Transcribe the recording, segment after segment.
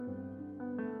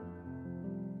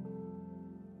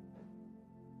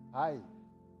Hi,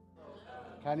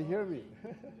 can you hear me?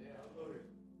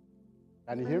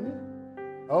 Can you hear me?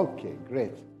 Okay,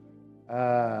 great.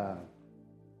 Uh,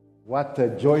 what a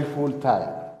joyful time.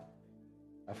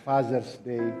 A Father's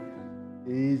Day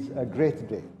is a great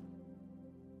day.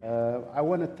 I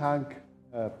want to thank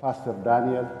Pastor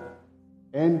Daniel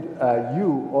and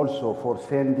you also for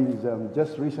sending them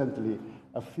just recently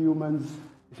a few months.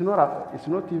 It's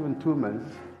not even 2 months.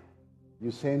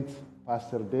 You sent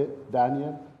Pastor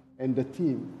Daniel and the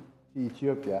team to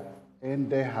Ethiopia, and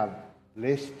they have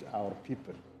blessed our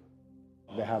people.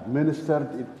 They have ministered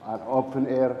in an open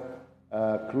air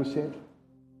crusade.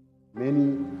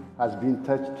 Many has been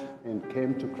touched and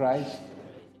came to Christ.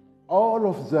 All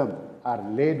of them are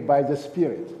led by the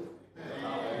Spirit.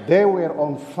 They were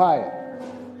on fire.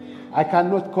 I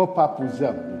cannot cope up with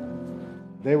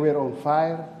them. They were on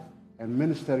fire and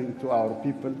ministering to our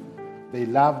people. They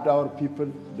loved our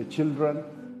people, the children,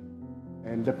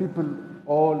 and the people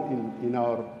all in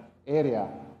our area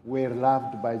were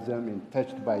loved by them and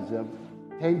touched by them.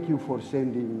 Thank you for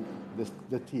sending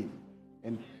the team.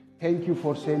 And thank you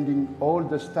for sending all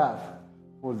the staff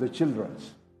for the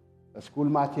children's. The school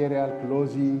material,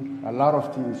 clothing, a lot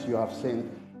of things you have sent.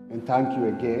 And thank you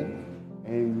again.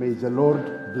 And may the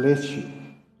Lord bless you.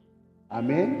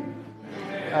 Amen.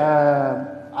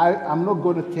 I'm not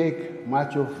going to take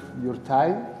much of your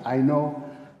time. I know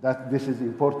that this is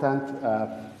important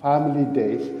family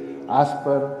days as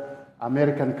per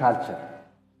American culture.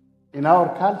 In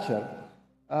our culture,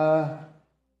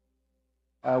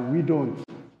 we don't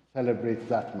celebrate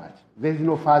that much. There's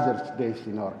no Father's Day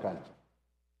in our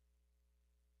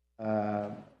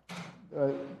culture.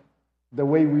 The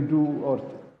way we do or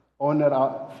honor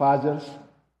our fathers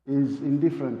is in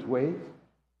different ways,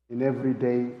 in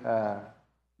everyday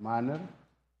manner,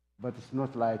 but it's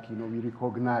not like, we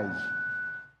recognize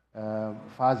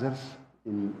fathers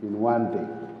in one day.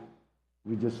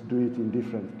 We just do it in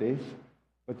different days.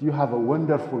 But you have a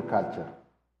wonderful culture.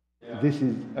 Yeah. This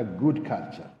is a good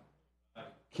culture.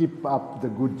 Keep up the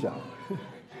good job.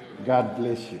 God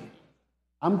bless you.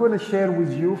 I'm going to share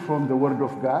with you from the Word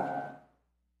of God,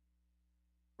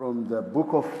 from the book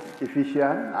of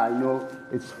Ephesians. I know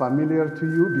it's familiar to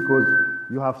you because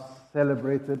you have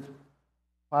celebrated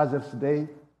Father's Day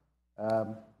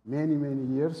many, many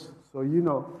years. So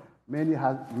many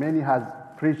has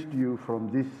preached you from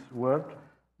this word.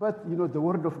 But the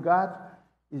Word of God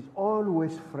is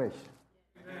always fresh.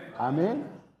 Amen?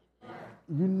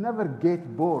 You never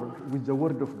get bored with the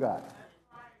Word of God.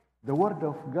 The Word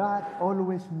of God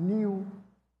always new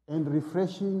and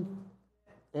refreshing,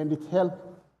 and it helps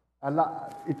a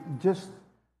lot. It just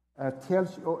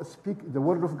tells you, or the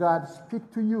Word of God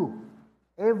speak to you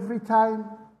every time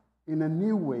in a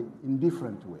new way, in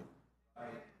different way.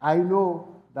 I know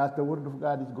that the Word of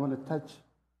God is going to touch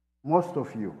most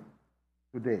of you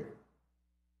today.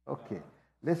 Okay,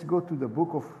 let's go to the book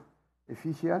of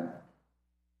Ephesians,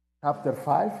 chapter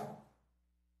 5.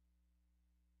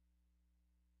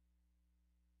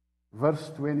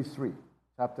 Verse 23,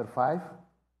 chapter 5,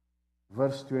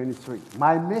 verse 23.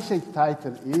 My message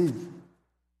title is,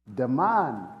 The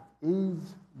Man is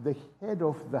the Head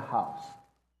of the House,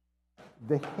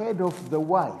 the Head of the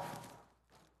Wife,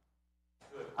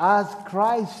 as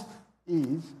Christ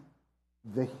is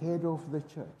the Head of the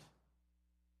Church.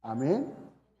 Amen?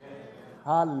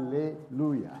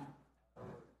 Hallelujah.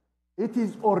 It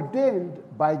is ordained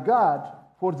by God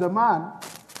for the man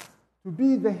to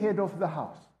be the head of the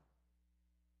house.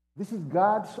 This is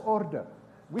God's order.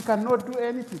 We cannot do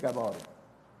anything about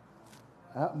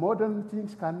it. Modern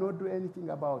things cannot do anything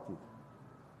about it.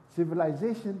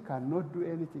 Civilization cannot do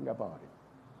anything about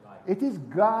it. It is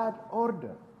God's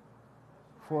order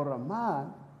for a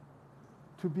man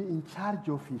to be in charge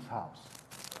of his house.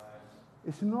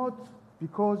 It's not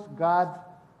because God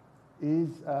is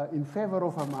in favor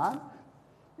of a man.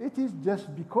 It is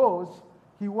just because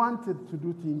he wanted to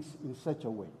do things in such a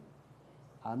way.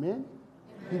 Amen?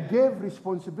 He gave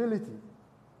responsibility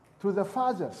to the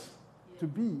fathers to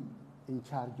be in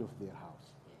charge of their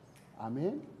house.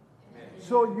 Amen?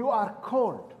 So you are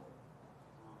called.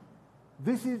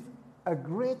 This is a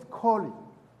great calling.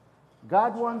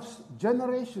 God wants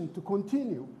generation to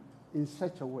continue in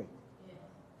such a way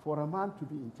for a man to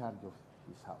be in charge of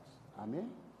his house. Amen?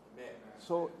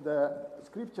 So the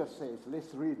scripture says,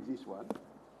 let's read this one.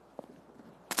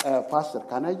 Pastor,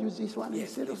 can I use this one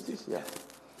instead of this? Yeah.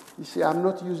 You see, I'm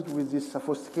not used with this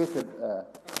sophisticated.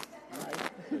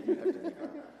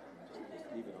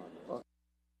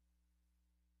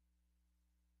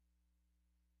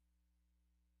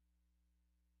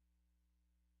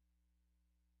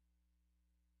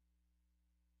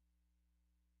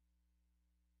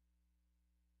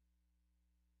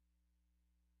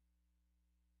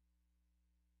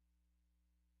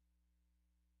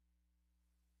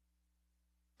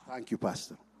 Thank you,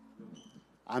 Pastor.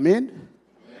 Amen?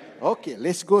 Okay,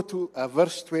 let's go to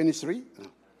verse 23.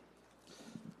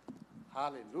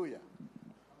 Hallelujah.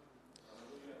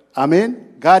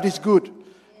 Amen. God is good.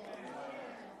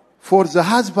 For the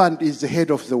husband is the head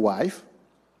of the wife,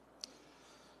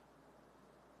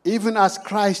 even as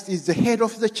Christ is the head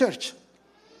of the church.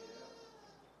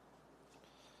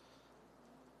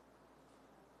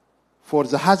 For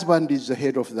the husband is the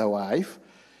head of the wife,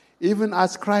 even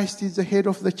as Christ is the head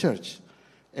of the church,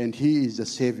 and he is the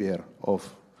Savior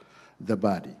of the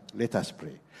body. Let us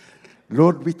pray.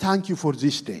 Lord, we thank you for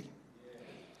this day.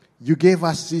 You gave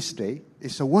us this day.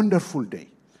 It's a wonderful day.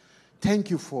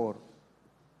 Thank you for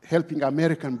helping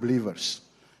American believers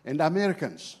and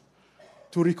Americans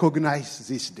to recognize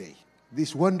this day,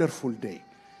 this wonderful day.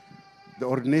 The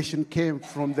ordination came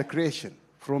from the creation,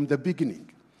 from the beginning.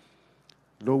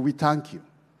 Lord, we thank you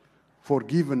for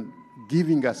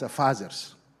giving us a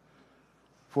fathers.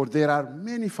 For there are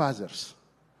many fathers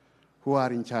who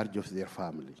are in charge of their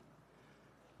family.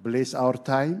 Bless our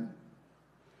time.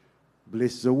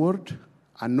 Bless the word.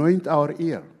 Anoint our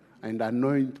ear and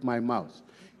anoint my mouth.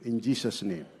 In Jesus'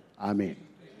 name, amen.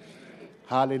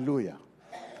 Hallelujah.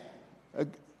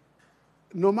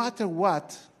 No matter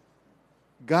what,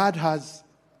 God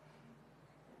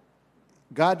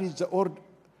is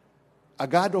a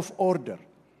God of order.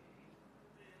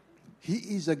 He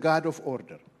is a God of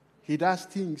order. He does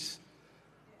things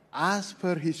as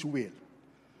per his will,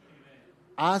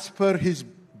 as per his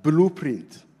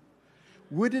blueprint.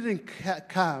 We didn't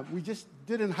come, we just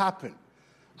didn't happen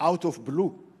out of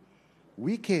blue.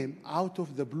 We came out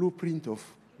of the blueprint of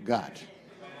God.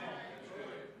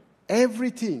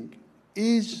 Everything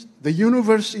is the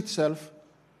universe itself.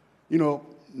 You know,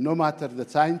 no matter the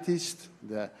scientists,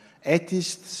 the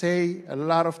atheists say a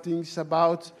lot of things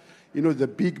about, the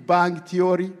Big Bang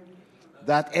theory,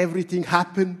 that everything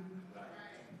happened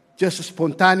just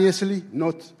spontaneously.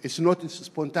 It's not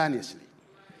spontaneously.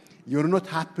 You're not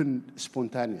happened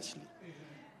spontaneously.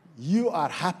 You are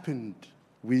happened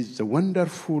with the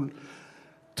wonderful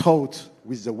thought,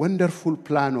 with the wonderful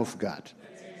plan of God.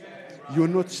 You're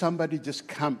not somebody just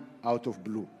come out of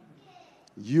blue.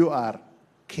 You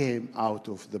came out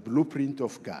of the blueprint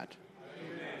of God.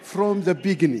 From the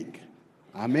beginning.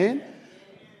 Amen?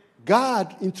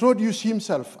 God introduced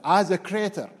himself as a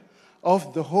creator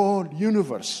of the whole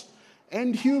universe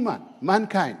and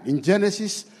mankind. In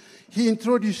Genesis, he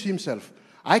introduced himself.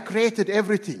 I created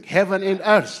everything, heaven and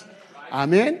earth.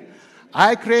 Amen?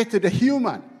 I created a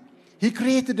human. He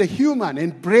created a human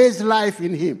and breathed life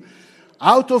in him.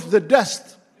 Out of the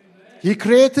dust, he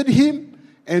created him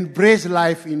and breathed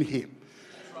life in him.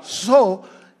 So,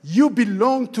 you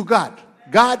belong to God.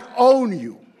 God owns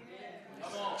you.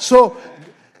 So,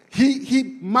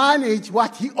 he managed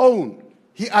what he owned.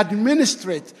 He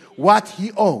administrates what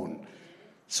he owned.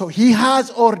 So, he has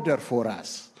order for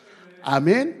us.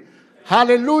 Amen?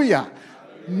 Hallelujah.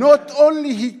 Not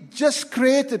only he just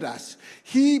created us,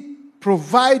 he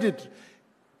provided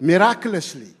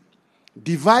miraculously,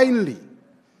 divinely,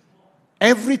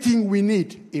 everything we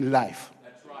need in life.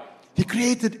 He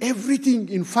created everything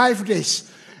in 5 days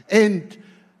and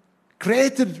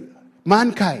created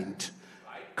mankind,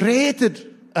 created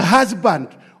a husband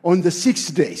on the 6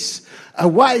 days, a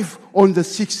wife on the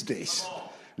 6 days.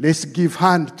 Let's give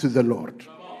hand to the Lord.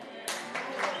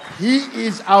 He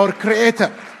is our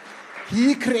creator.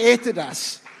 He created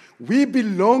us. We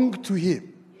belong to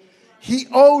him. He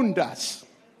owned us.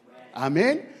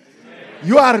 Amen?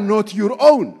 You are not your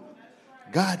own.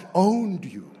 God owned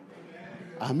you.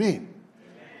 Amen.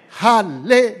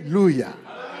 Hallelujah.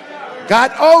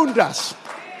 God owned us.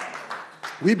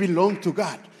 We belong to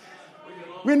God.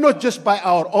 We're not just by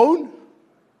our own.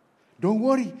 Don't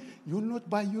worry. You're not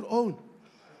by your own.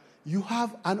 You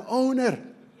have an owner.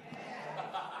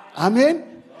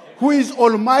 Amen. Who is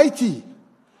almighty.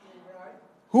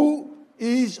 Who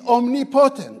is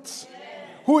omnipotent.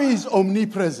 Who is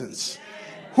omnipresent.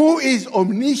 Who is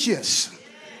omniscient.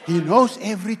 He knows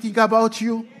everything about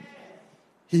you.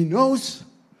 He knows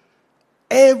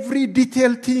every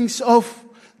detailed things of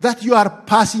that you are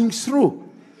passing through.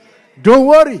 Don't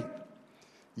worry.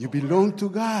 You belong to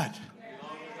God.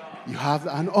 You have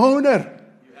an owner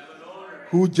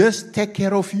who just take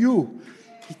care of you.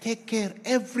 He take care of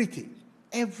everything.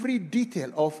 Every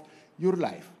detail of your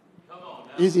life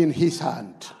is in his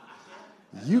hand.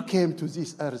 You came to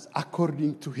this earth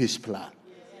according to his plan.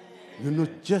 You're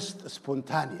not just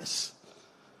spontaneous.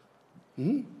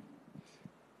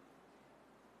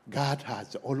 God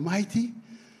has the Almighty,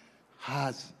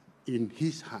 has in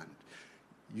his hand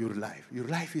your life. Your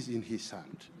life is in his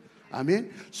hand.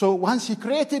 Amen. So once he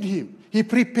created him, he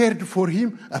prepared for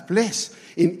him a place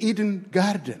in Eden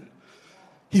Garden.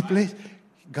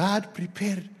 God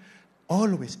prepared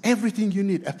always everything you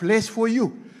need, a place for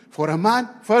you. For a man,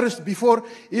 first, before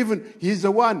even he's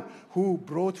the one who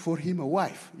brought for him a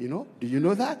wife. Do you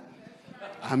know that?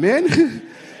 Amen.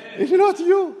 It's not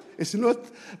you. It's not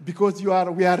because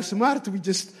we are smart, we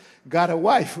just got a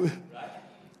wife.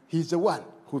 He's the one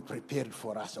who prepared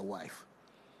for us a wife.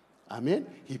 Amen.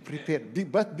 He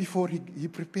prepared, but before he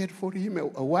prepared for him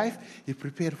a wife, he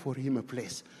prepared for him a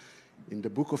place. In the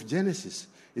book of Genesis,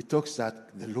 it talks that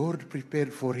the Lord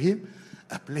prepared for him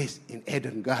a place in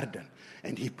Eden Garden.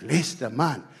 And he placed a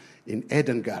man in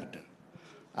Eden Garden.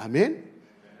 Amen?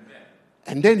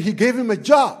 And then he gave him a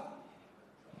job.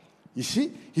 You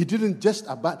see, he didn't just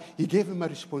abandon. He gave him a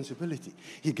responsibility.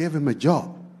 He gave him a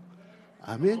job.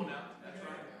 Amen?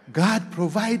 God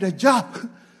provided a job.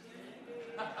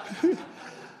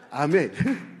 Amen.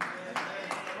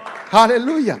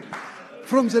 Hallelujah.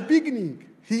 From the beginning,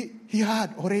 he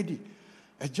had already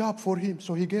a job for him.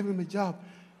 So he gave him a job.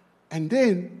 And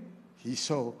then he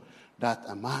saw that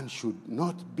a man should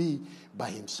not be by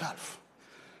himself.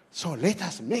 So let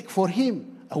us make for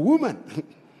him a woman.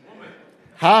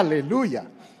 Hallelujah.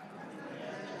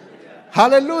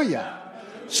 Hallelujah.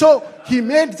 So he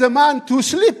made the man to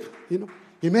sleep.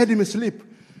 He made him asleep.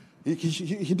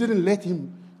 He didn't let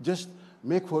him just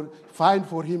find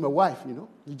for him a wife.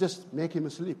 He just make him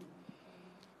asleep.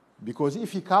 Because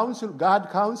if God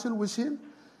counseled with him,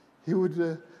 he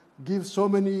would give so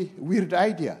many weird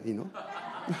ideas.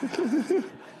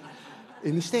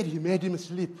 Instead, he made him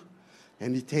asleep,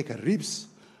 and he take a ribs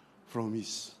from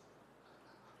his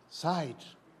side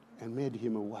and made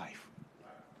him a wife.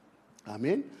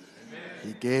 Amen?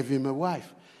 He gave him a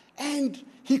wife. And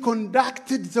he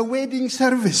conducted the wedding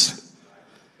service.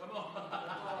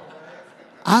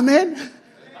 Amen?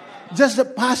 Just the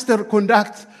pastor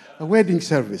conduct a wedding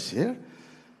service here.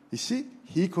 You see,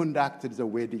 he conducted the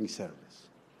wedding service.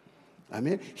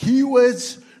 Amen? He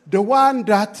was the one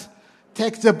that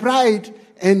takes the bride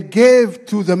and gave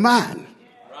to the man.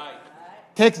 Right.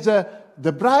 Takes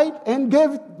the bride and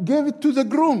gave it to the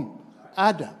groom,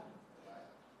 Adam.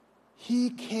 He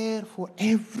cared for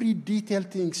every detail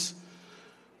things.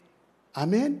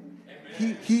 Amen?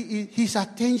 His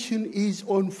attention is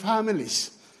on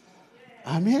families.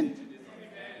 Amen?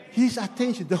 His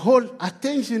attention, the whole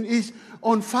attention is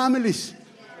on families.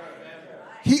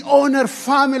 He honors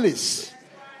families.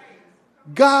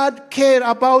 God cares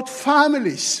about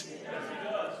families.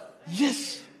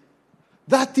 Yes.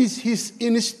 That is his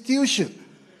institution.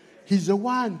 He's the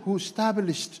one who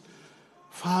established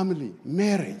family,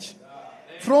 marriage.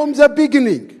 From the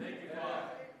beginning.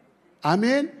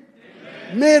 Amen?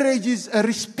 Marriage is a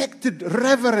respected,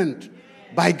 reverend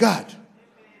by God.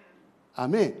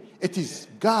 Amen. It is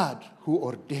God who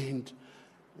ordained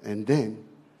and then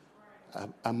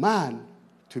a man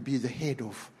to be the head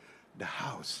of the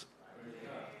house.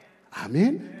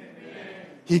 Amen.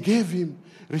 He gave him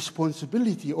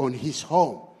responsibility on his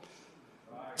home.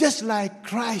 Just like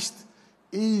Christ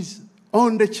is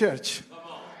on the church.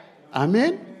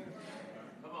 Amen.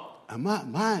 A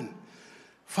man,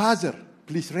 Father,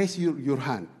 please raise your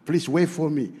hand. Please wait for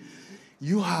me.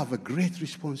 You have a great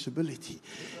responsibility.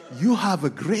 You have a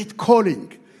great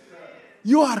calling.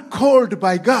 You are called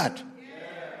by God.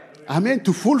 Amen.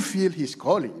 To fulfill his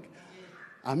calling.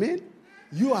 Amen.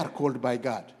 You are called by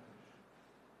God.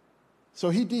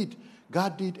 So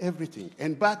God did everything.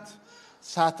 But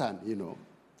Satan,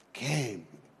 came.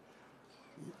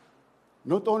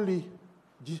 Not only,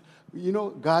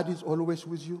 God is always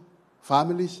with you.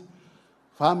 Families.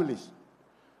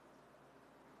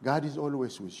 God is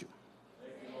always with you.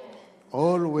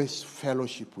 Always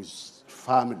fellowship with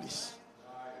families.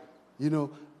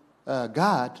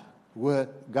 God's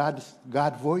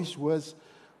voice was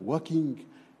working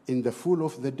in the full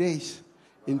of the days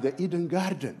in the Eden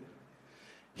Garden.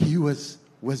 He was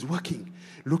working,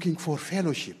 looking for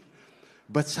fellowship.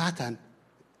 But Satan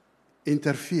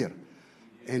interfered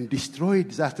and destroyed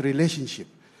that relationship.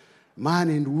 Man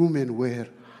and woman were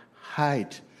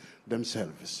hide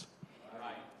themselves.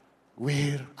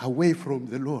 Were away from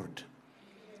the Lord.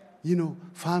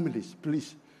 Families,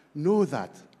 please know that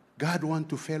God wants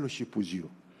to fellowship with you.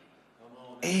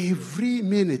 Every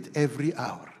minute, every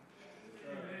hour.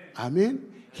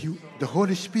 Amen. The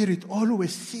Holy Spirit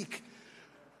always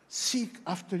seek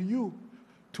after you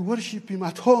to worship him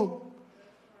at home,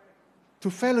 to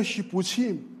fellowship with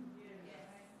him,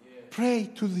 pray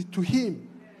to him,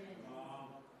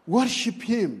 worship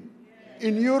him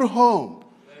in your home.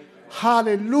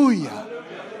 Hallelujah.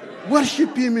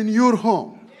 Worship him in your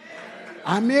home.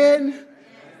 Amen.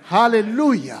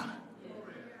 Hallelujah.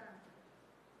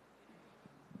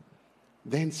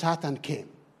 Then Satan came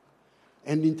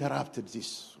and interrupted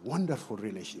this wonderful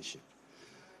relationship.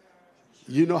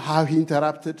 You know how he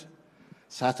interrupted?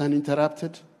 Satan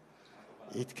interrupted.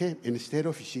 It came instead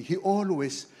of, he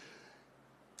always,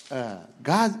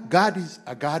 God is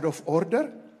a God of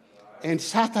order, and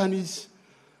Satan is,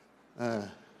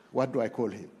 what do I call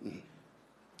him?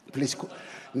 Please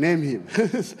name him.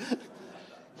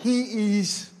 He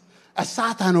is a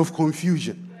Satan of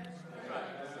confusion.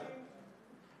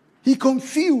 He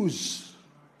confuses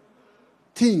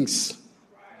things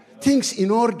in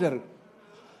order.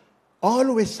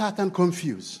 Always Satan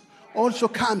confuse. Also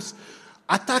comes,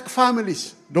 attack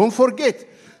families. Don't forget,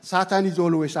 Satan is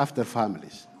always after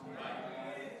families.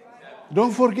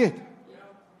 Don't forget.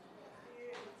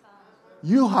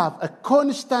 You have a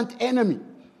constant enemy.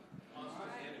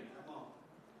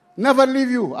 Never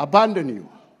leave you, abandon you.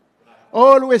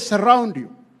 Always surround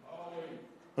you.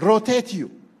 Rotate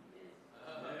you.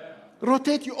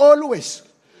 Rotate you always.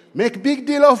 Make big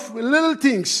deal of little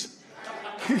things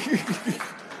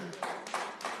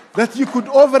that you could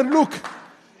overlook.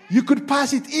 You could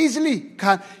pass it easily.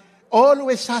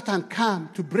 Always Satan come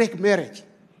to break marriage.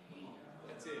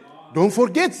 Don't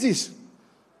forget this.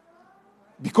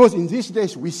 Because in these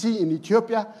days we see in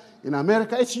Ethiopia, in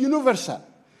America, it's universal.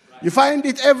 You find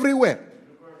it everywhere.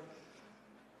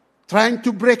 Trying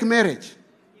to break marriage.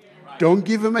 Don't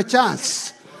give him a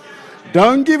chance.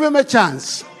 Don't give him a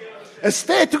chance.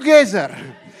 Stay together.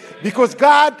 Because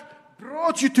God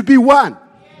brought you to be one.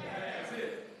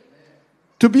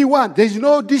 To be one. There's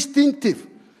no distinctive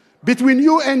between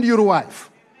you and your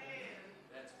wife.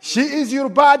 She is your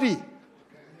body.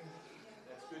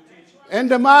 And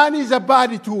the man is a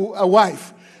body to a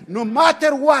wife. No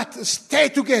matter what, stay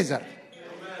together.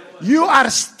 You are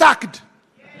stuck.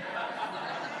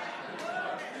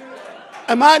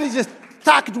 A man is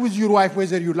stuck with your wife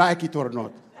whether you like it or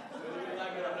not.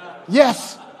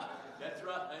 Yes.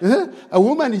 A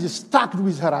woman is stuck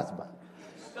with her husband.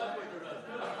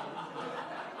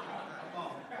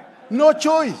 No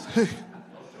choice.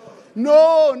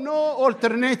 No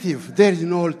alternative. There is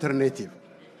no alternative.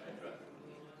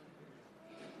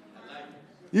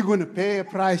 You're going to pay a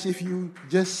price if you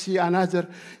just see another.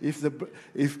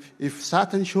 If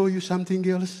Satan show you something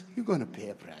else, you're going to pay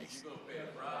a price.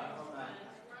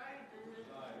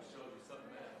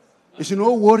 It's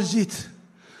not worth it.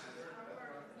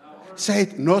 Say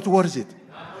it, not worth it.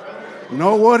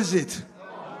 Not worth it.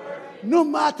 No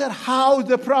matter how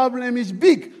the problem is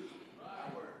big.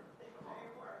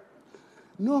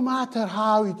 No matter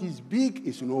how it is big,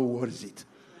 it's not worth it.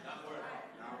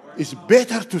 It's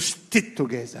better to stick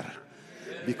together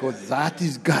because that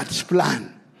is God's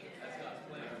plan.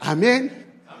 Amen?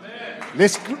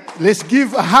 Let's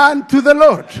give a hand to the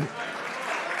Lord.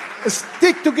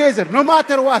 Stick together no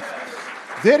matter what.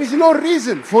 There is no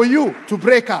reason for you to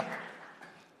break up.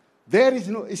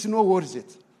 It's not worth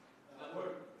it.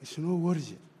 It's not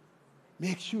worth it.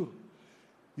 Make sure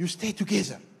you stay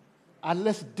together.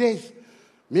 Unless death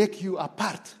make you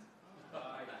apart.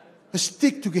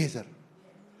 Stick together.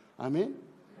 Amen?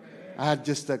 I had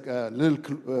just a little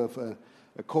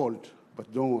cold,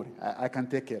 but don't worry. I can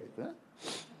take care of it. Huh?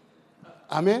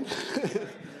 Amen?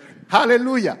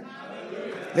 Hallelujah.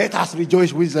 Let us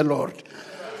rejoice with the Lord.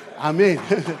 Amen.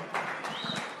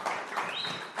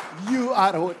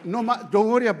 Don't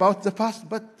worry about the past,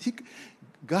 but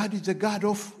God is a God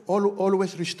of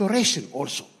always restoration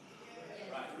also.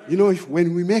 You know,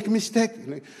 when we make mistake,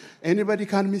 anybody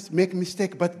can make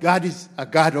mistake, but God is a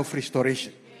God of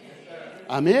restoration.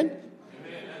 Amen?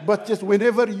 But just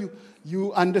whenever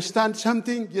you understand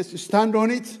something, just stand on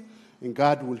it, and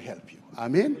God will help you.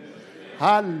 Amen?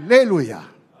 Hallelujah.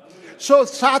 So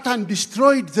Satan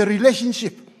destroyed the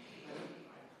relationship.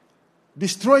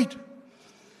 Destroyed.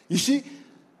 You see,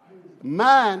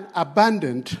 man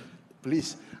abandoned,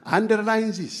 please,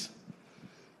 underline this.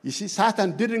 You see,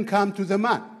 Satan didn't come to the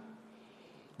man.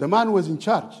 The man was in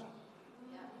charge.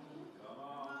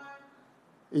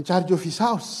 In charge of his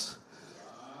house.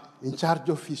 In charge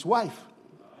of his wife.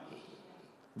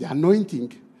 The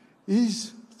anointing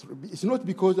it's not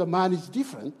because a man is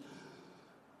different,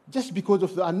 just because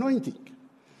of the anointing.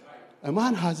 A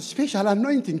man has a special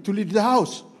anointing to lead the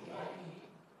house,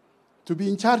 to be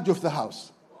in charge of the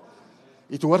house.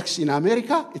 It works in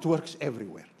America, it works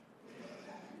everywhere.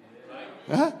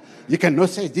 Huh? You cannot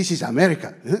say this is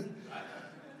America. Huh?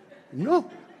 No.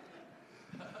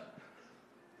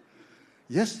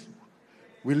 Yes,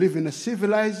 we live in a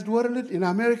civilized world in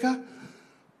America,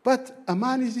 but a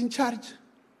man is in charge.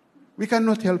 We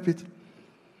cannot help it.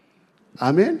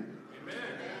 Amen?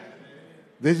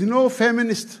 There is no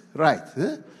feminist right.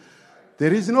 Eh?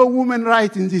 There is no woman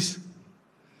right in this.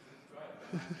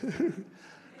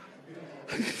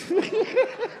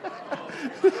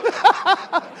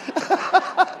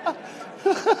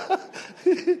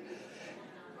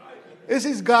 This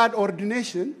is God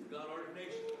ordination.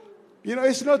 You know,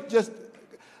 it's not just.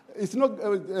 It's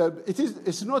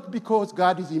not because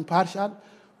God is impartial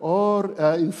or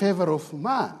in favor of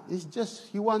man. It's just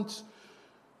He wants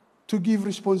to give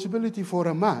responsibility for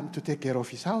a man to take care of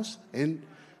his house, and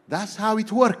that's how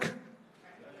it works.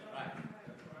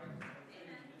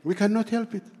 We cannot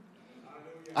help it.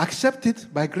 Accept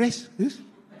it by grace. Yes?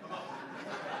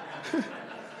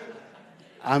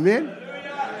 Amen.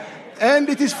 And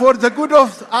it is for the good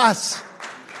of us.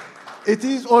 It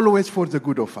is always for the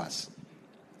good of us.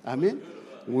 Amen.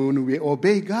 When we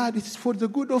obey God, it's for the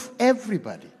good of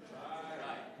everybody.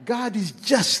 God is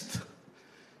just.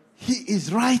 He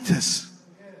is righteous.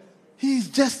 He is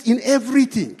just in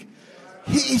everything.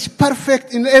 He is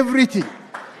perfect in everything.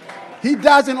 He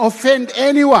doesn't offend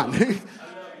anyone.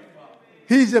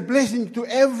 He is a blessing to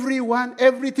everyone.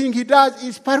 Everything He does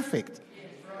is perfect.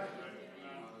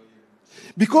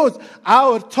 Because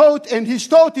our thought and His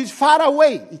thought is far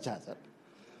away each other.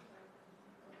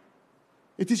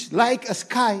 It is like a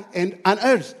sky and an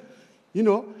earth. You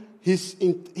know, He's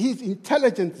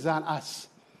intelligent than us.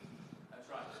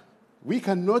 We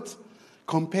cannot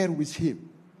compare with Him.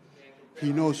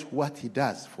 He knows what He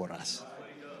does for us.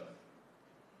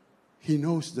 He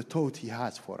knows the thought He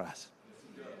has for us.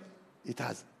 It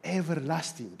has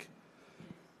everlasting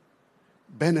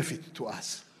benefit to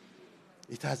us.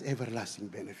 It has everlasting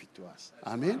benefit to us.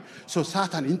 Amen? So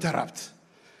Satan interrupts.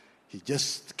 He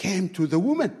just came to the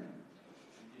woman.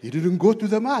 He didn't go to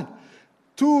the man.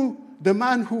 To the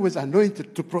man who was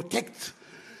anointed to protect,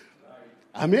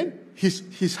 amen,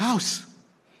 his house.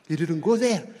 He didn't go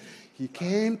there. He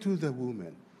came to the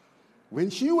woman. When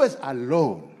she was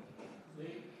alone,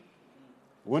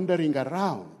 wandering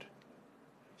around,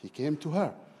 He came to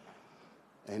her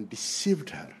and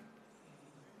deceived her.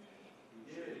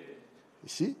 You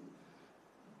see?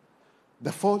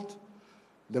 The fault,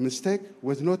 the mistake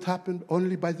was not happened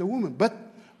only by the woman, but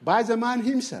by the man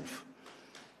himself.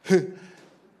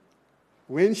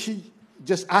 When she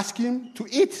just asked him to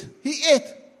eat, he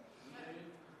ate.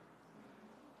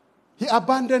 He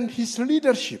abandoned his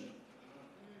leadership,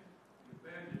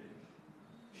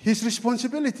 his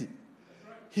responsibility.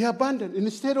 He abandoned.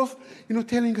 Instead of,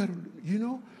 telling her,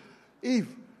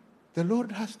 Eve, the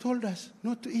Lord has told us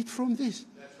not to eat from this.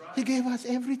 Right. He gave us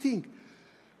everything.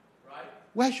 Right.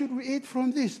 Why should we eat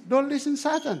from this? Don't listen,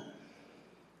 Satan.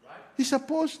 Right. He's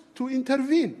supposed to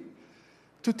intervene,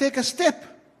 to take a step,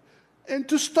 and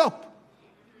to stop.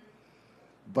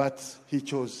 But he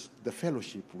chose the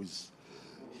fellowship with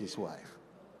his wife,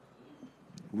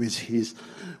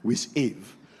 with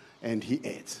Eve, and he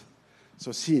ate.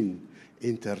 So sin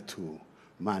entered to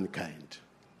mankind.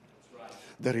 Right.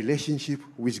 The relationship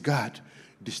with God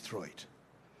destroyed.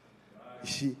 Right. You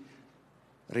see,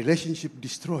 relationship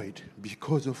destroyed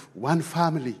because of one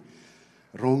family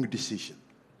wrong decision.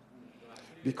 Right.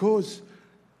 Because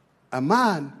a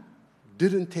man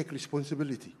didn't take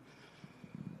responsibility,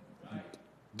 right,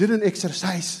 didn't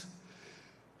exercise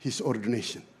his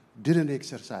ordination, didn't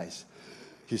exercise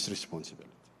his responsibility.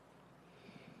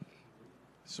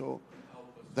 So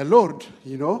the Lord,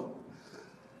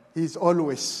 He's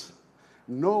always,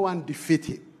 no one defeat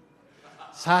Him.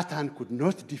 Satan could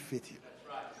not defeat Him.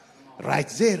 Right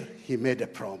there, He made a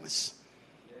promise.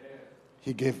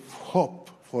 He gave hope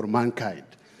for mankind.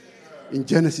 In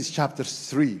Genesis chapter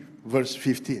 3, verse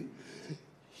 15,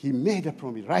 He made a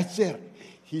promise. Right there,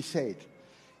 He said,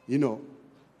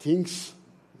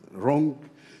 wrong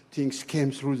things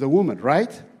came through the woman,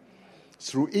 right?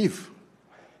 Through Eve.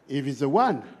 Eve is the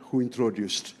one who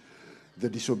introduced the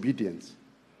disobedience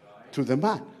to the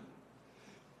man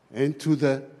and to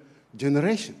the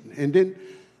generation. And then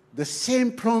the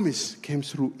same promise came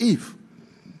through Eve.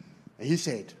 And He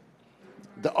said,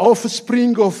 the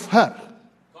offspring of her.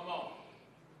 Come on,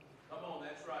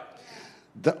 that's right.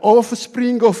 The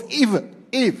offspring of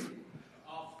Eve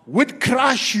would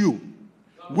crush you,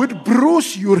 would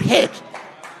bruise your head.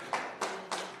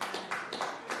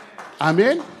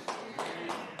 Amen?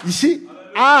 You see,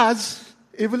 as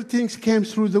evil things came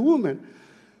through the woman,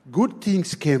 good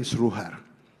things came through her.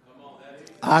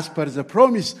 As per the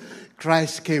promise,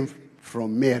 Christ came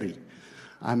from Mary.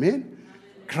 Amen?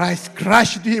 Christ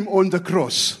crushed Him on the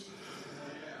cross.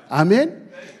 Amen?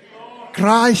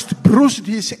 Christ bruised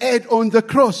His head on the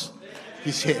cross.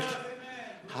 His head.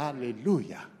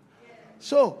 Hallelujah.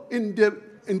 So, in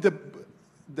the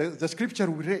the scripture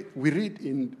we read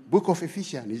in book of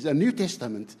Ephesians is a New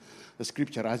Testament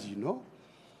scripture, as you know.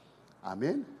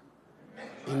 Amen.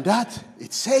 In that,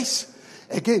 it says,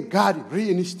 again, God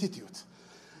reinstitutes.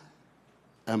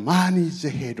 A man is the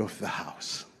head of the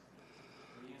house.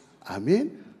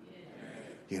 Amen.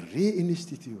 He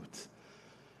reinstitutes.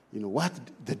 What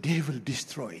the devil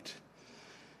destroyed.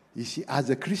 You see, as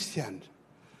a Christian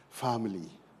family,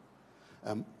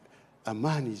 a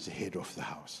man is the head of the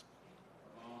house.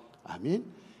 Amen.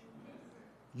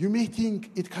 You may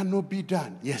think it cannot be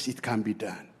done. Yes, it can be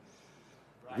done.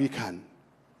 We can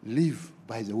live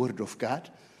by the word of God.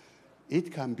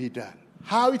 It can be done.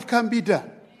 How it can be done?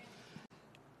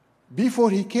 Before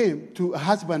he came to a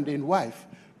husband and wife,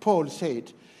 Paul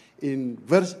said in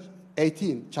verse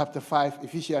 18, chapter 5,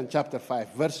 Ephesians chapter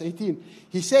 5, verse 18,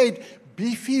 he said,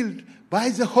 be filled by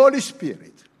the Holy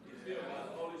Spirit.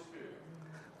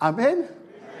 Amen?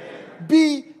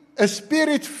 Be a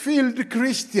spirit-filled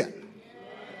Christian.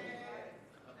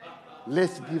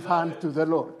 Let's give hand to the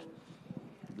Lord.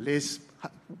 Let's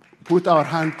put our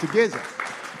hand together.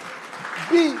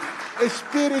 Be a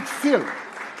spirit-filled.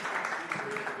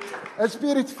 A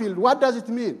spirit-filled. What does it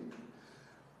mean?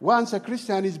 Once a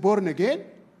Christian is born again,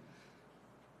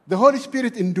 the Holy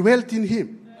Spirit indwelt in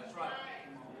him.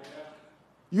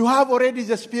 You have already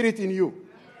the Spirit in you.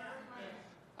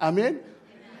 Amen?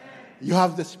 You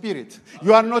have the Spirit.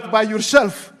 You are not by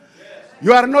yourself.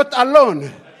 You are not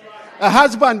alone. A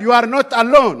husband, you are not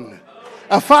alone.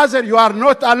 A father, you are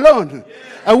not alone.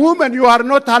 A woman, you are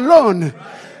not alone.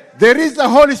 There is the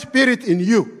Holy Spirit in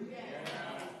you.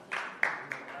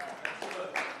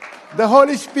 The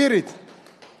Holy Spirit,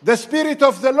 the Spirit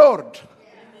of the Lord,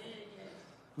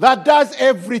 that does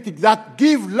everything, that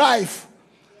gives life,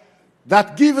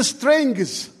 that gives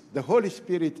strength, the Holy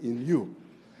Spirit in you.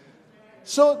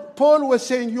 So Paul was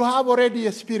saying, you have already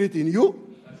a spirit in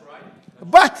you,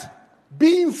 but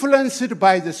be influenced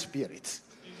by the Spirit.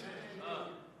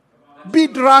 Be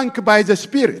drunk by the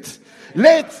Spirit.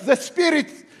 Let the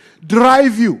Spirit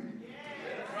drive you.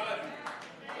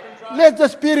 Let the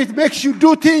Spirit make you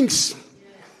do things.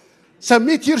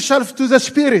 Submit yourself to the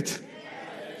Spirit.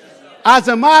 As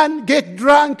a man, get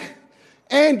drunk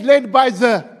and led by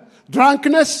the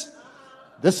drunkenness,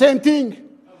 the same thing.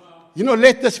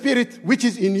 Let the Spirit which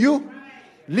is in you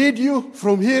lead you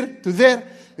from here to there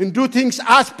and do things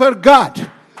as per God.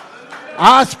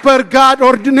 As per God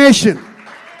ordination.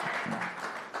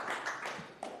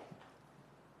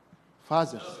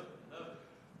 Fathers,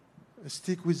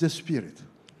 stick with the Spirit.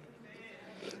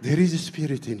 There is a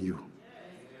Spirit in you.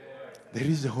 There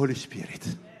is the Holy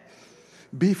Spirit.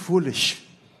 Be foolish.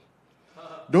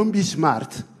 Don't be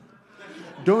smart.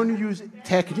 Don't use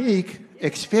technique,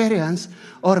 experience,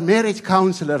 or marriage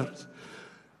counselors.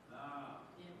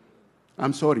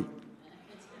 I'm sorry.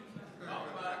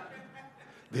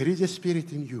 There is a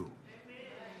Spirit in you.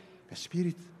 A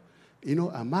Spirit.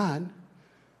 A man,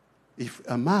 if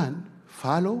a man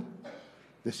follow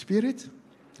the Spirit,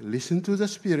 listen to the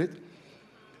Spirit,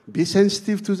 be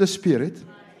sensitive to the Spirit,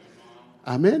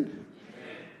 amen,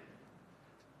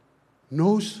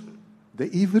 knows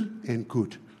the evil and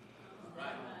good,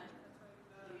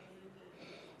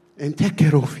 and take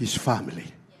care of his family.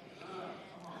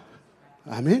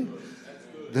 Amen.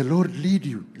 The Lord lead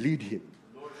him.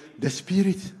 The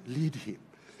Spirit lead him.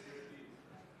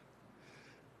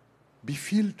 Be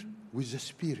filled with the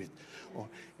Spirit, or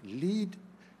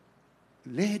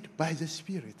led by the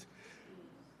Spirit,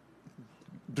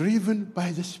 driven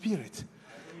by the Spirit.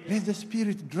 Let the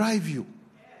Spirit drive you.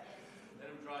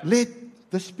 Let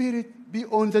the Spirit be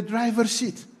on the driver's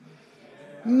seat.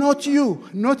 Not you,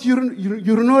 not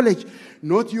your knowledge,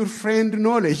 not your friend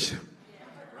knowledge.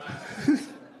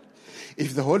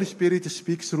 If the Holy Spirit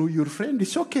speaks through your friend,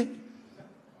 it's okay.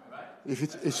 If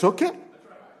it's okay.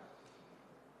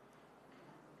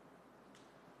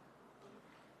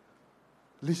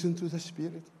 Listen to the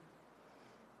Spirit.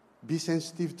 Be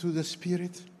sensitive to the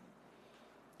Spirit.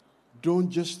 Don't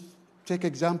just take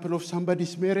example of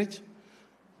somebody's marriage.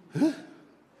 Huh?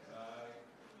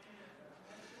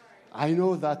 I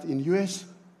know that in US,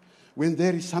 when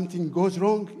there is something goes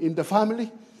wrong in the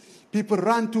family, people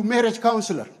run to marriage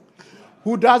counselor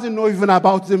who doesn't know even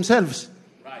about themselves.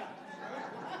 Right.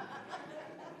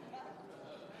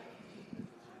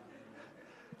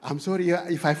 I'm sorry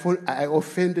if I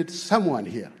offended someone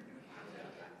here.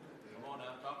 Come on now,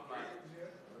 talk about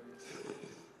it.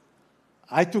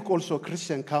 I took also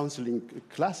Christian counseling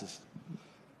classes.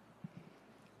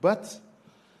 But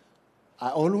I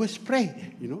always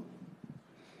pray,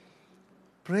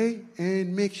 Pray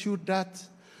and make sure that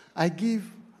I give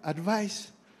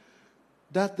advice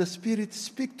that the Spirit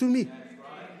speak to me.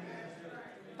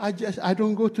 I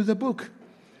don't go to the book.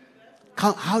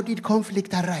 How did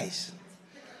conflict arise?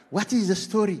 What is the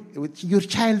story? Your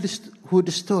childhood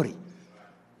story.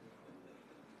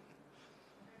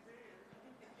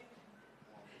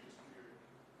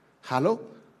 Hello?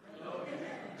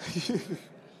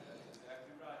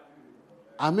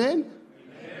 Amen?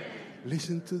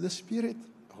 Listen to the Spirit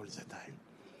all the time.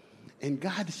 And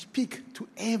God speaks to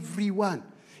everyone.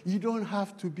 You don't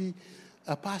have to be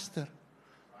a pastor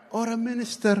or a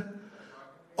minister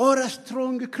or a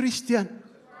strong Christian.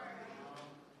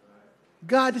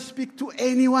 God speaks to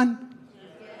anyone.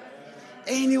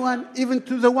 Anyone, even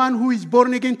to the one who is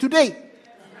born again today.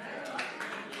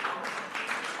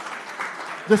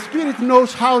 The Spirit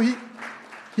knows how He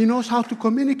knows how to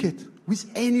communicate with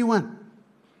anyone.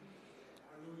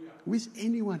 With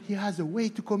anyone. He has a way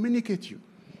to communicate you.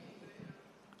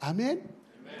 Amen?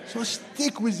 Amen? So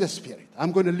stick with the Spirit.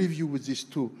 I'm going to leave you with these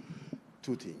two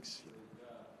things.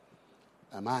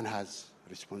 A man has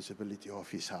responsibility of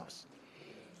his house.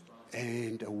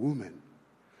 And a woman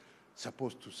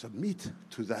supposed to submit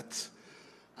to that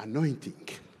anointing.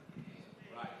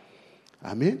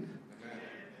 Amen?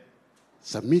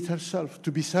 Submit herself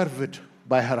to be served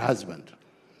by her husband.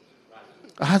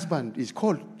 A husband is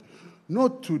called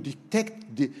not to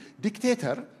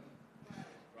dictator.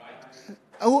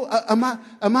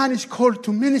 A man is called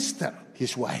to minister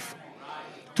his wife,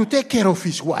 to take care of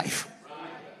his wife,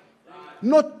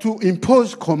 not to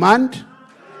impose command.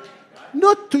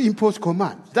 Not to impose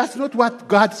command. That's not what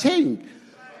God's saying.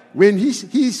 When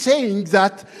he's saying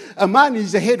that a man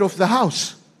is the head of the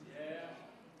house.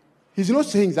 He's not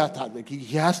saying that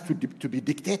he has to be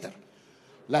dictator.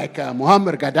 Like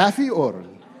Muammar Gaddafi or...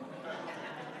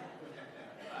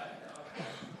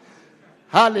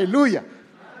 Hallelujah.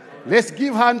 Let's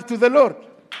give hand to the Lord.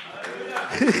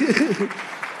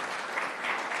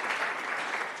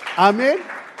 Amen.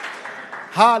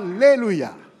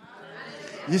 Hallelujah.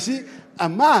 You see, a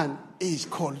man is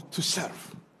called to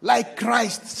serve, like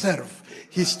Christ served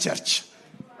his church.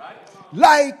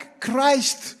 Like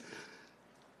Christ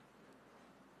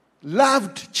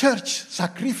loved church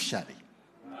sacrificially.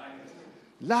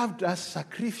 Loved us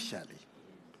sacrificially.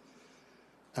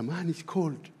 A man is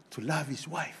called to love his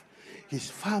wife,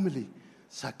 his family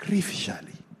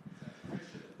sacrificially.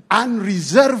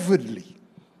 Unreservedly.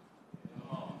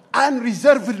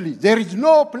 Unreservedly. There is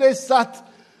no place that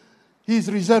he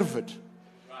is reserved.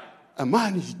 A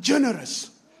man is generous,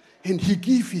 and he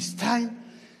gives his time,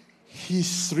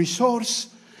 his resource,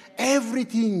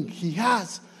 everything he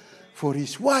has for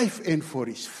his wife and for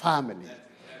his family.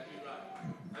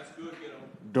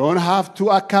 Don't have two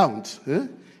accounts. Eh?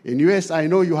 In US, I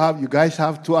know you guys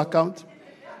have two accounts.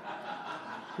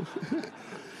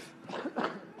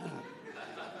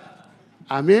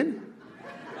 Amen.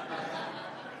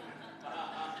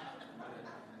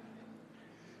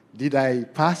 Did I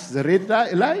pass the red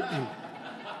light?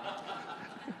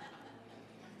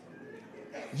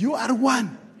 You are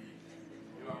one.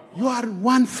 You are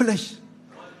one flesh,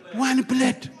 one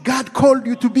blood. God called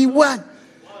you to be one,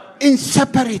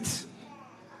 inseparate.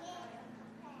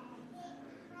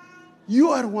 You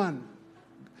are one.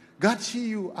 God sees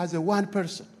you as a one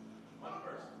person.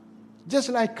 Just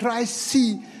like Christ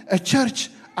sees a church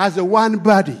as a one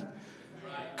body.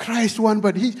 Christ one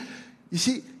body. You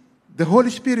see, the Holy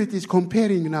Spirit is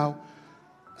comparing now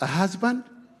a husband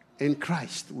and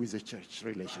Christ with the church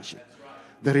relationship.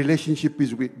 The relationship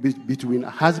is between a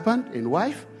husband and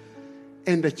wife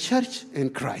and the church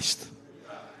and Christ.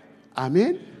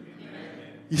 Amen?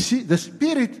 You see, the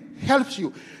Spirit helps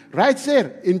you. Right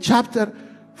there in chapter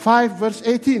 5, verse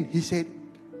 18, he said,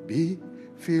 be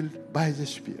filled by the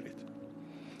Spirit.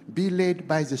 Be led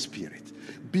by the Spirit.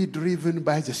 Be driven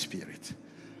by the Spirit.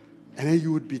 And then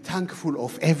you would be thankful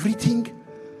of everything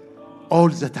all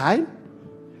the time.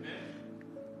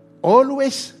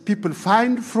 Always people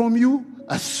find from you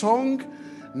a song,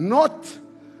 not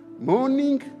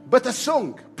mourning, but a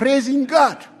song, praising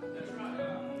God.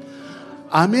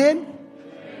 Amen.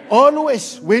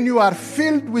 Always when you are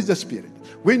filled with the Spirit,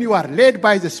 when you are led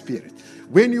by the Spirit,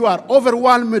 when you are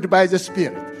overwhelmed by the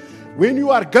Spirit, when you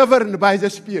are governed by the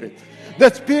Spirit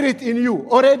in you,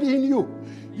 already in you.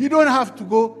 You don't have to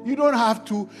go, you don't have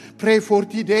to pray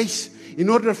 40 days in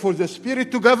order for the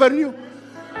Spirit to govern you.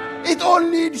 It all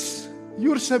needs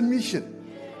your submission.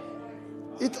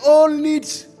 It all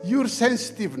needs your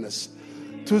sensitiveness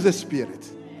to the Spirit.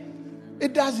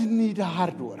 It doesn't need a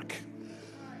hard work.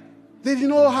 There is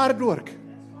no hard work.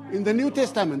 In the New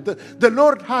Testament, the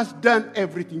Lord has done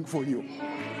everything for you.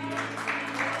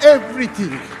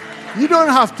 Everything. You don't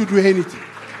have to do anything.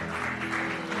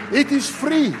 It is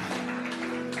free.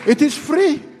 It is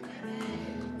free.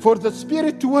 For the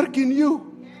Spirit to work in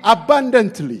you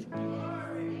abundantly.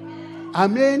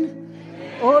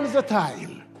 Amen. All the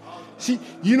time. See,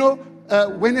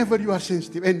 whenever you are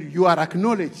sensitive and you are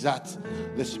acknowledged that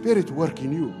the Spirit work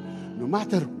in you, no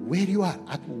matter where you are,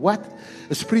 at what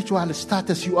spiritual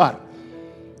status you are,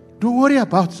 don't worry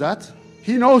about that.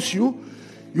 He knows you.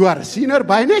 You are a sinner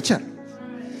by nature.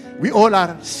 We all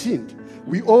are sinned.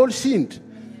 We all sinned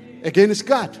against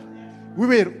God. We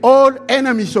were all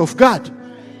enemies of God.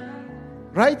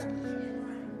 Right?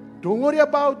 Don't worry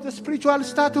about the spiritual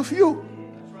start of you.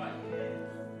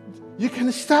 You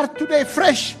can start today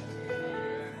fresh.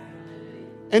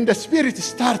 And the Spirit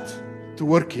start to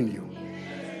work in you.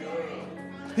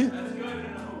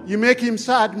 You make him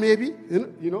sad maybe,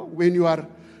 when you are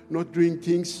not doing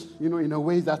things, in a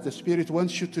way that the Spirit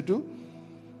wants you to do.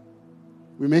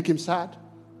 We make him sad.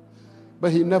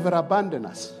 But he never abandoned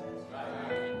us.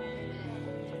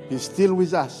 He's still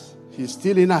with us. He's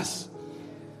still in us.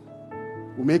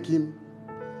 We make him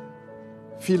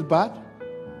feel bad,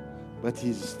 but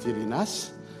he's still in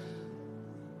us.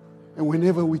 And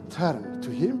whenever we turn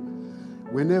to him,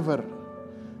 whenever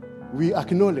we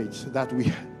acknowledge that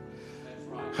we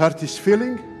hurt his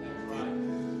feeling,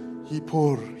 he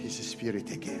pour his Spirit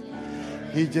again.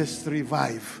 He just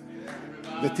revive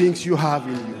the things you have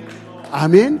in you.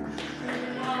 Amen.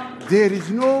 There is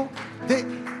no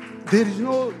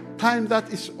time that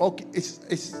is okay.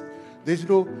 There's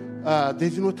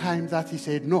no time that he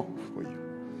said no for you.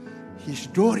 His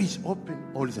door is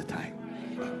open all the time.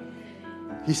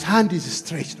 His hand is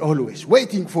stretched always,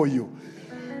 waiting for you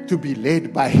to be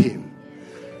led by him,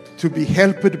 to be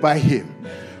helped by him.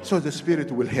 So the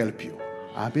Spirit will help you.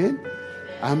 Amen.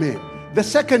 Amen. The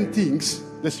second things,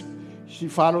 she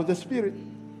follow the Spirit.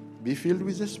 Be filled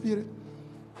with the Spirit.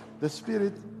 The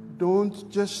Spirit don't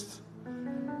just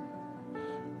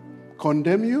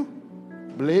condemn you,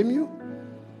 blame you.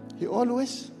 He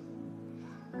always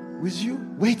with you,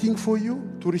 waiting for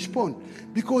you to respond.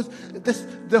 Because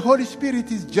the Holy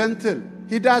Spirit is gentle.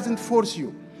 He doesn't force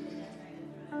you.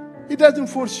 He doesn't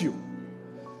force you.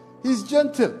 He's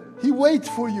gentle. He waits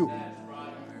for you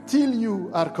till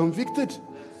you are convicted,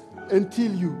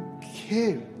 until you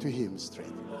came to him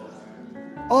straight.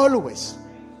 Always.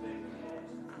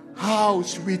 How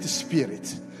sweet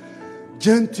Spirit,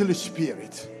 gentle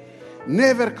Spirit,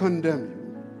 never condemn you.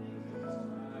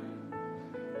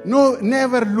 No,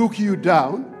 never look you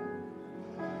down.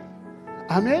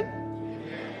 Amen?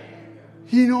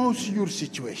 He knows your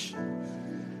situation.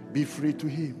 Be free to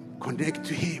him. Connect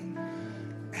to him.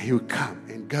 And he will come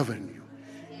and govern you.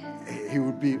 He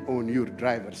will be on your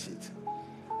driver's seat.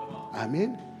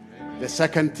 Amen? The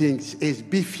second thing is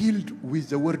be filled with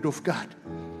the Word of God.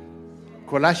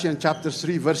 Colossians chapter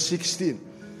 3, verse 16.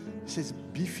 It says,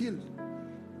 be filled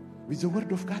with the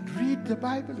Word of God. Read the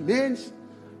Bible. Men's.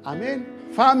 Amen.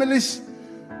 Families,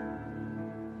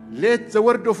 let the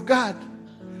Word of God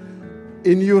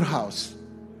in your house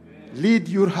lead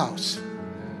your house.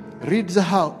 Read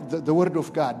the Word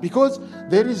of God, because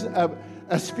there is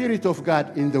a Spirit of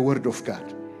God in the Word of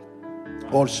God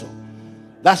also.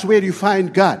 That's where you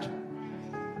find God.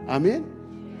 Amen.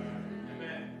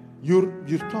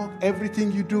 You talk,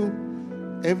 everything you do,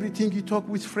 everything you talk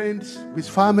with friends, with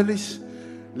families,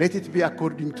 let it be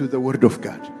according to the Word of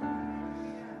God.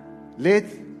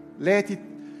 Let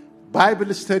it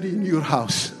Bible study in your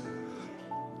house.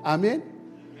 Amen.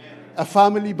 A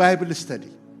family Bible study.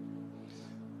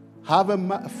 Have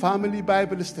a family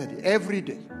Bible study every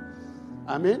day.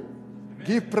 Amen.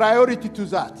 Give priority to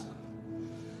that.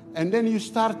 And then you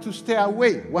start to stay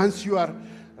away once you are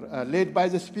led by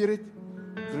the Spirit,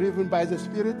 driven by the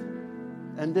Spirit,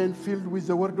 and then filled with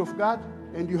the Word of God,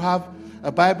 and you have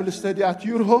a Bible study at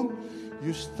your home.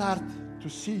 You start to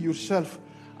see yourself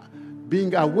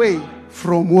being away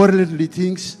from worldly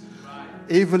things,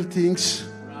 evil things.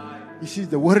 You see,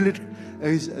 the Word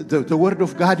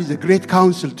of God is a great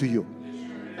counsel to you.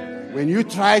 When you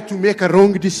try to make a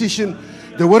wrong decision,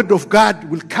 the Word of God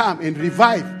will come and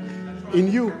revive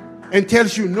in you and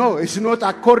tells you, no, it's not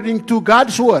according to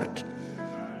God's Word.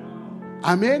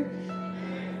 Amen.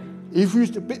 If you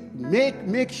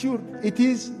make sure it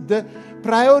is the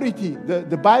priority,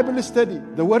 the Bible study,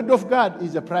 the Word of God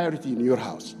is a priority in your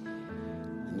house.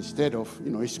 Instead of,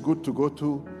 it's good to go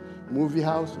to movie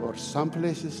house or some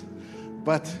places,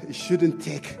 but it shouldn't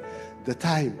take the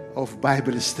time of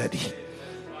Bible study.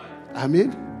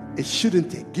 Amen? It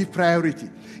shouldn't take. Give priority.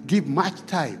 Give much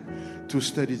time to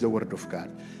study the Word of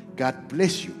God. God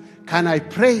bless you. Can I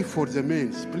pray for the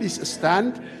men? Please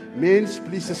stand. Men,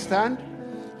 please stand.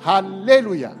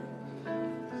 Hallelujah.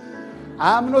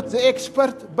 I'm not the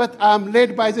expert, but I'm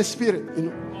led by the Spirit.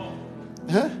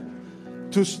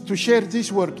 to share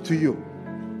this word to you.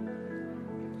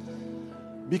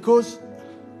 Because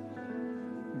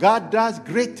God does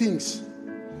great things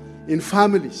in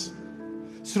families,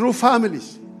 through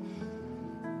families.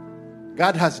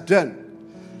 God has done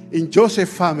in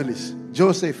Joseph's families,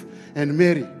 Joseph and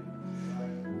Mary.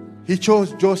 He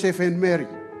chose Joseph and Mary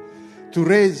to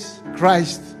raise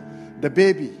Christ, the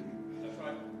baby,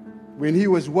 when he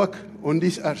was walk on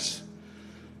this earth.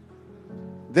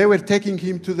 They were taking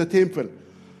him to the temple.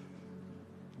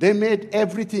 They made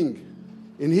everything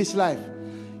in his life.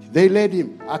 They led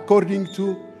him according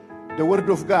to the word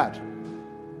of God.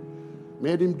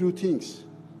 Made him do things.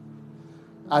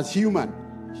 As human,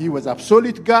 he was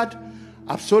absolute God,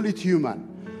 absolute human.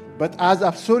 But as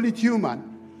absolute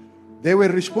human, they were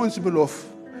responsible of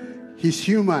his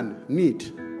human need.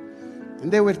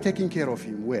 And they were taking care of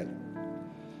him well.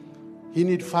 He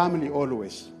need family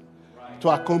always to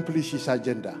accomplish his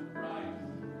agenda.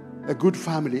 A good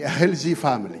family, a healthy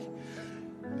family.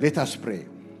 Let us pray.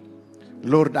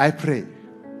 Lord, I pray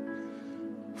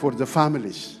for the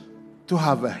families to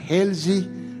have a healthy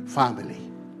family,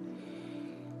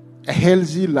 a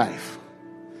healthy life,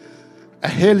 a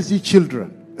healthy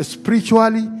children,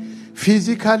 spiritually,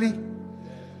 physically,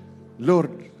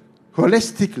 Lord,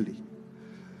 holistically.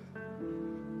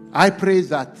 I pray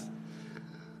that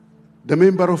the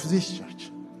member of this church,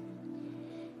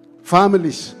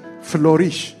 families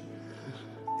flourish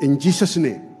in Jesus'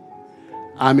 name.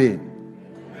 Amen.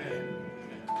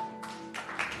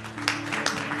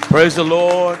 Praise the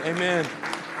Lord. Amen.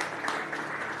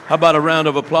 How about a round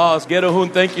of applause?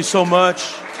 Getahun, thank you so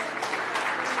much.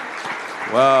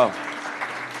 Wow.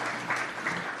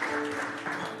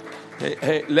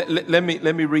 Hey, let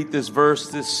me read this verse.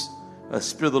 This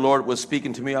Spirit of the Lord was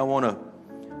speaking to me. I want to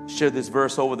share this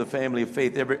verse over the family of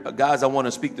faith. Guys, I want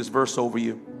to speak this verse over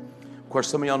you. Of course,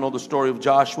 some of y'all know the story of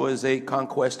Joshua as they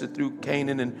conquested through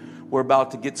Canaan and were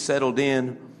about to get settled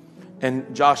in.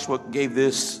 And Joshua gave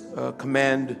this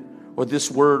command or this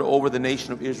word over the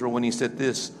nation of Israel when he said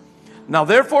this. Now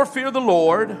therefore fear the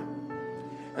Lord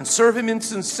and serve him in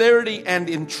sincerity and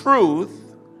in truth,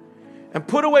 and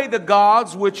put away the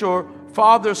gods which your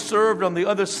fathers served on the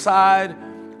other side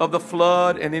of the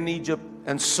flood and in Egypt,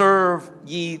 and serve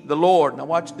ye the Lord. Now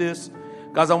watch this.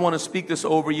 Guys, I want to speak this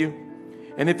over you.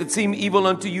 And if it seem evil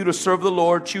unto you to serve the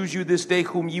Lord, choose you this day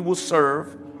whom ye will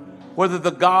serve, whether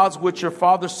the gods which your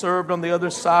fathers served on the other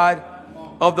side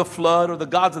of the flood, or the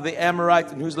gods of the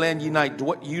Amorites in whose land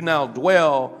you now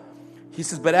dwell. He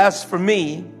says, but as for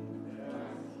me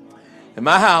and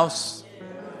my house,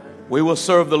 we will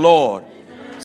serve the Lord.